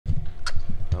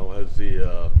How's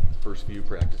the first few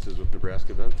practices with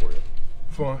Nebraska been for you?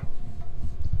 Fun.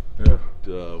 Yeah.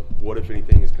 What, if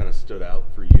anything, has kind of stood out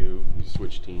for you? You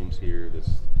switched teams here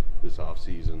this off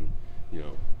season. You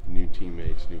know, new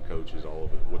teammates, new coaches, all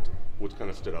of it. What's kind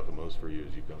of stood out the most for you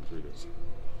as you've gone through this?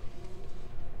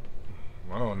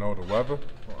 I don't know the weather.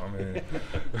 I mean,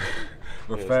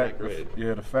 the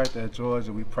fact that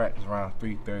Georgia we practice around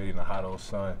 3:30 in the hot old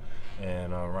sun,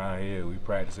 and around here we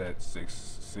practice at 6,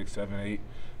 7, 8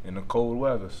 in the cold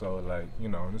weather. So like, you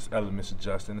know, this elements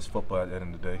adjusting. It's football at the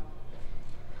end of the day.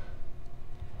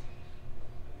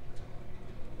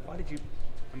 Why did you?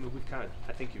 I mean,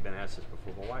 I think you've been asked this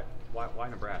before, but why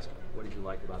Nebraska? What did you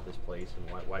like about this place, and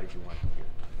why did you want to come here?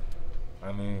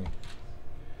 I mean,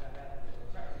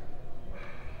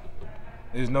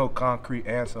 there's no concrete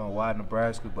answer on why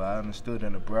Nebraska, but I understood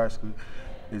that Nebraska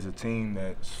is a team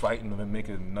that's fighting to make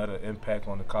another impact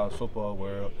on the college football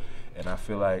world, and I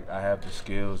feel like I have the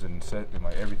skills and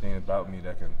like everything about me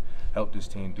that can help this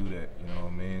team do that. You know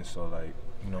what I mean? So like,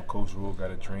 you know, Coach Rule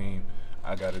got a dream,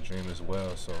 I got a dream as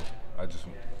well. So I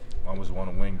always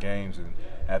want to win games and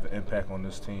have an impact on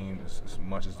this team as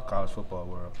much as the college football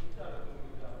world.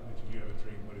 If you have a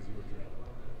dream, what is your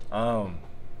dream?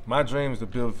 My dream is to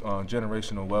build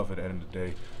generational wealth at the end of the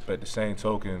day. But at the same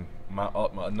token, my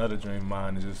another dream of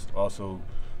mine is just also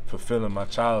fulfilling my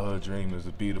childhood dream is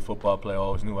to be the football player I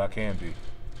always knew I can be.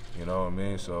 You know what I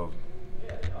mean? So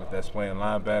if that's playing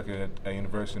linebacker at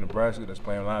University of Nebraska, that's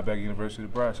playing linebacker at University of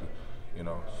Nebraska. You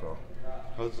know, so.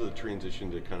 How's the transition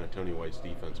to kind of Tony White's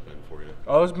defense been for you?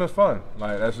 Oh, it's been fun.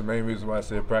 Like that's the main reason why I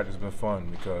said practice has been fun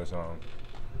because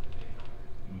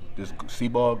just see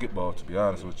ball, get ball. To be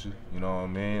honest with you, you know what I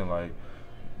mean. Like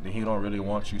he don't really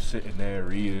want you sitting there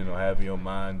reading or having your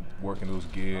mind working those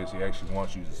gears. He actually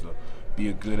wants you to be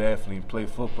a good athlete and play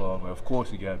football. But of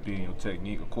course, you got to be in your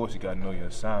technique. Of course, you got to know your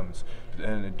assignments. At the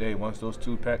end of the day, once those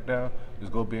two pack down,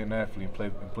 just go be an athlete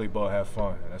and play ball, have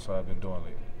fun. And that's what I've been doing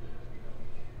lately.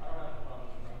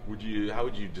 How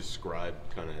would you describe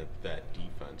kind of that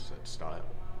defense, that style?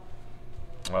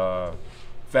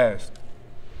 Fast.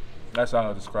 That's how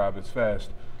I describe it. It's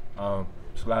fast.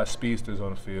 There's a lot of speedsters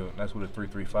on the field. That's what a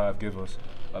 3-3-5 gives us.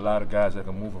 A lot of guys that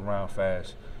can move around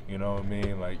fast. You know what I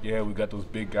mean? Like, yeah, we got those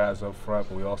big guys up front,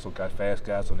 but we also got fast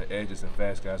guys on the edges and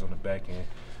fast guys on the back end.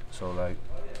 So, like,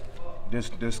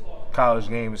 this college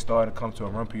game is starting to come to a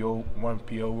run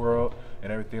PO world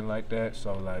and everything like that.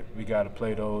 So, like, we got to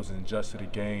play those and adjust to the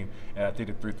game. And I think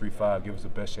the 3-3-5 gives us the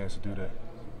best chance to do that.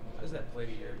 How does that play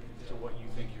to what you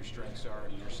think your strengths are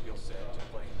and your skill set to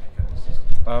play in that kind of system?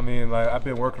 I mean, like, I've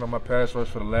been working on my pass rush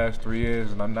for the last 3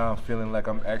 years, and I'm now feeling like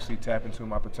I'm actually tapping into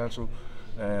my potential.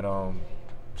 And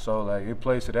so, like, it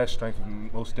plays to that strength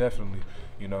most definitely.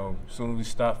 You know, as soon as we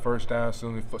stop first down, as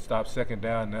soon as we stop second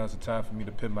down, now's the time for me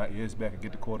to pin my ears back and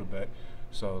get the quarterback.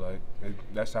 So, like,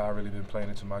 that's how I really been playing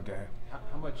into my game.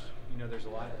 How much, you know, it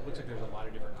looks like there's a lot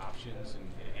of different options and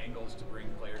angles to bring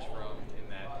players from in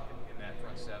that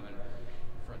front seven,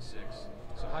 front six.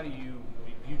 So how do you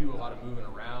do a lot of moving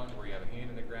around where you have a hand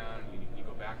in the ground and you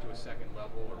go back to a second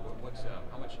level, or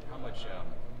how much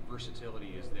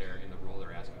versatility is there in the role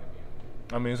they're asking of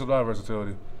you? I mean, it's a lot of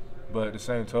versatility, but at the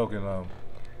same token,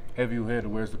 heavy head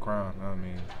wears the crown. I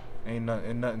mean,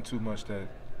 ain't nothing too much that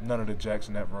none of the jacks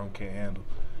in that room can't handle.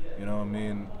 You know what I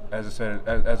mean? As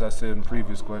I said in the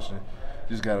previous question,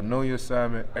 you just gotta know your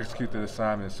assignment, execute the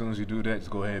assignment. As soon as you do that,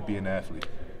 just go ahead and be an athlete.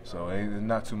 So there's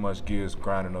not too much gears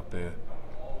grinding up there.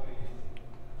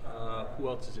 Who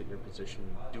else is at your position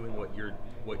doing what you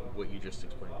just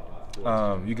explained to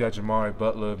do? You got Jamari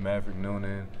Butler, Maverick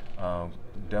Noonan,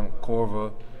 Dem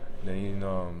Corva, then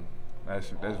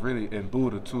that's really and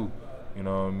Buddha too. You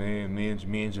know what I mean? Me and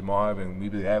Jamar, and we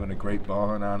been having a great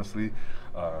bond, honestly.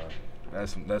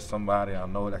 That's somebody I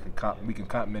know that we can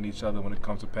compliment each other when it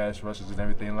comes to pass rushes and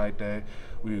everything like that.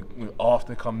 We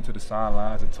often come to the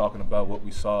sidelines and talking about what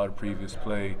we saw in the previous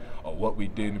play or what we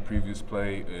did in the previous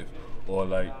play. Or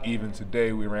like even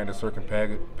today we ran a certain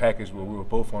package where we were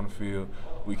both on the field.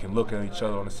 We can look at each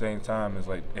other on the same time. It's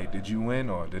like, hey, did you win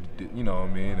or did you know what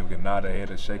I mean? And we can nod our head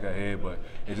and shake our head, but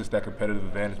it's just that competitive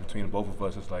advantage between both of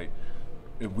us. It's like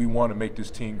if we want to make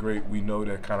this team great, we know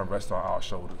that kind of rests on our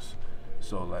shoulders.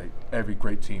 So like every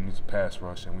great team needs a pass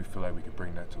rush, and we feel like we can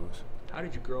bring that to us. How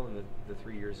did you grow in the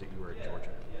 3 years that you were at Georgia,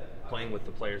 playing with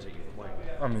the players that you were playing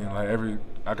with? I mean, like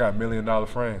I got $1 million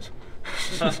friends.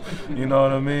 You know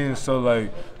what I mean? So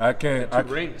like I can't. Two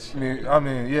rings. I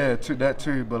mean, yeah, that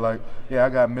too. But like, yeah, I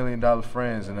got $1 million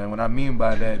friends, and then what I mean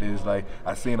by that is like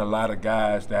I seen a lot of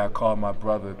guys that I call my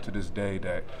brother to this day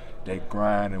that they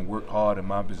grind and work hard in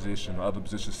my position or other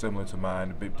positions similar to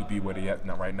mine to be where they at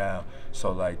right now.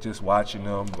 So like just watching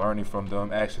them, learning from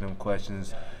them, asking them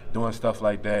questions, doing stuff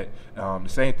like that. The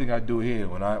same thing I do here.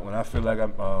 When I feel like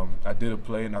I did a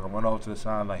play and I can run off to the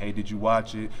side like, hey, did you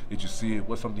watch it? Did you see it?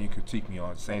 What's something you critique me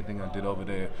on? Same thing I did over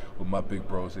there with my big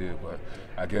bros here. But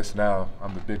I guess now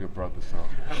I'm the bigger brother. So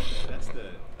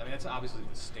that's obviously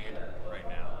the standard right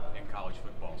now in college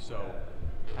football. So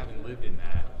having lived in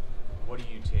that, what do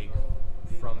you take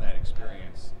from that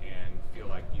experience and feel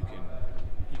like you can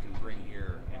bring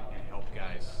here and help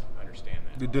guys understand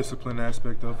that? The discipline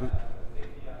aspect of it.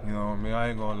 You know what I mean? I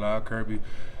ain't gonna lie,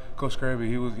 Coach Kirby,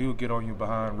 he would get on you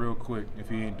behind real quick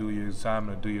if you didn't do your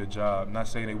assignment or do your job. I'm not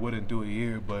saying they wouldn't do it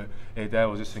here, but hey, that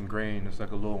was just ingrained. It's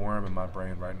like a little worm in my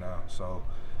brain right now. So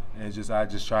I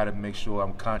just try to make sure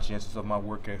I'm conscientious of my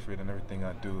work effort and everything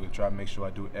I do, and try to make sure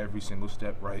I do every single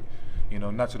step right. You know,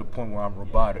 not to the point where I'm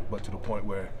robotic, but to the point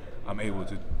where I'm able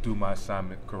to do my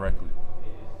assignment correctly.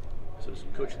 So is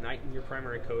Coach Knighton your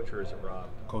primary coach, or is it Rob?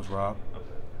 Coach Rob. Okay.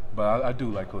 But I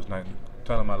do like Coach Knighton.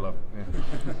 Tell him I love him.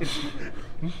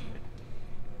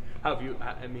 How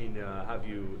have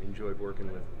you enjoyed working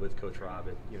with Coach Rob?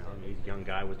 He's a young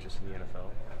guy with just in the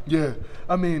NFL. Yeah,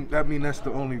 I mean that's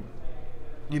the only,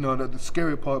 the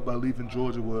scary part about leaving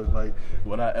Georgia was like,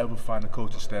 would I ever find a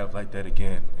coaching staff like that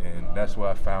again? And that's what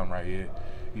I found right here.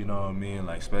 You know what I mean?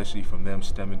 Like, especially from them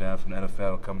stemming down from the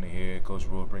NFL, coming here, Coach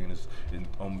Rule bringing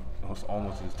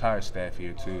almost his entire staff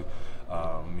here too.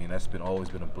 That's always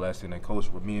been a blessing.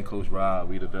 And me and Coach Rob,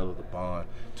 we developed a bond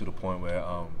to the point where,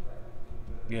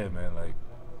 like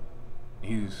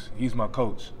he's my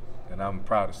coach, and I'm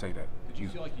proud to say that. Did you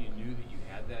feel like you knew that you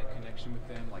had that connection with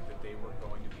them, like that they were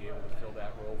going to be able to fill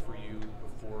that role for you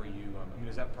before you?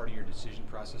 Is that part of your decision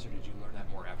process, or did you learn that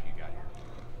more after you got here?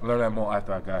 I learned that more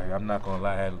after I got here. I'm not gonna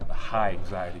lie, I had a high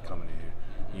anxiety coming in here.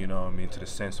 You know what I mean? To the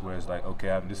sense where it's like,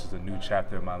 okay, this is a new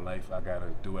chapter in my life. I gotta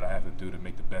do what I have to do to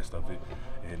make the best of it.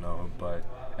 But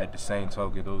at the same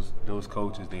token, those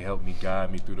coaches, they helped me guide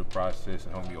me through the process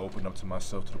and helped me open up to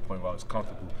myself to the point where I was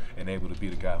comfortable and able to be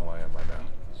the guy who I am right now.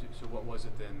 So what was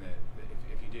it then that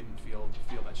if you didn't feel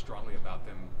that strongly about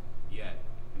them yet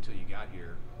until you got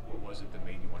here, what was it that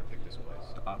made you want to pick this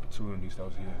place? The opportunities that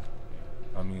was here.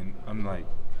 I'm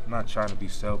not trying to be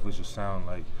selfish or sound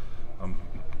like I'm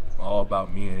all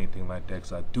about me or anything like that,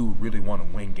 because I do really want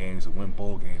to win games and win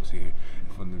bowl games here,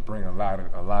 and for them to bring a lot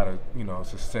of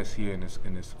success here in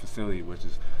this facility, which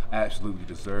is absolutely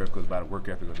deserved because by the work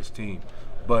ethic of this team.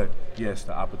 But yes,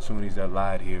 the opportunities that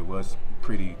lied here was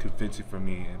pretty convincing for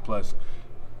me, and plus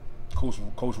Coach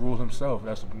Rule himself,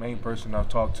 that's the main person I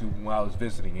talked to when I was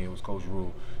visiting here, was Coach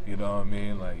Rule. You know what I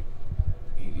mean? Like,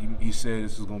 he said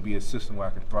this is going to be a system where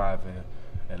I can thrive in,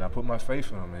 and I put my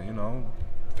faith in him. And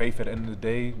faith at the end of the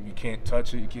day, you can't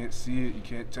touch it, you can't see it, you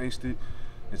can't taste it.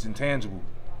 It's intangible,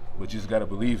 but you just got to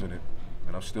believe in it.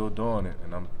 And I'm still doing it,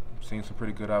 and I'm seeing some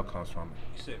pretty good outcomes from it.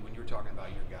 You said when you were talking about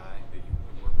your guy that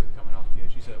you work with coming off the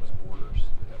edge, you said it was Borders.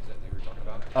 Was that you were talking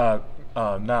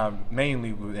about? Mainly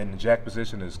in the jack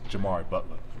position is Jamari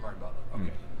Butler. Jamari Butler.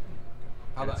 Okay.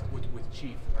 How about with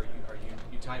Chief? Are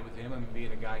you tight with him?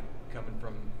 Being a guy coming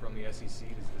from the SEC,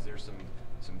 is there some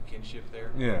kinship there?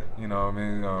 Yeah,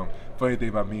 funny thing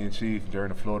about me and Chief, during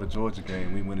the Florida-Georgia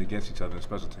game, we went against each other in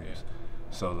special teams. Yeah.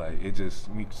 So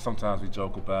sometimes we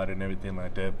joke about it and everything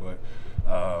like that,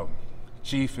 but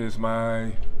Chief is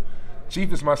my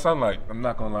sunlight. I'm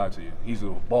not gonna lie to you. He's a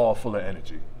ball full of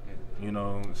energy.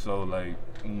 So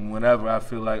whenever I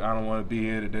feel like I don't want to be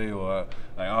here today, or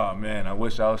like, oh man, I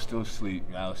wish I was still asleep,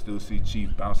 I'll still see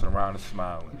Chief bouncing around and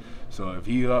smiling. So if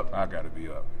he up, I gotta be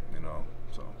up.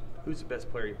 So. Who's the best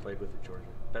player you played with at Georgia?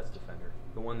 Best defender,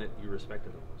 the one that you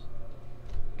respected the most?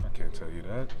 I can't tell you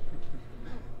that.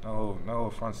 No,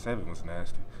 front seven was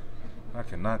nasty. I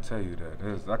cannot tell you that.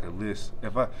 There's like a list.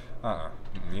 If you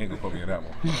ain't gonna put me in that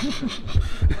one.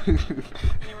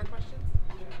 Any more questions?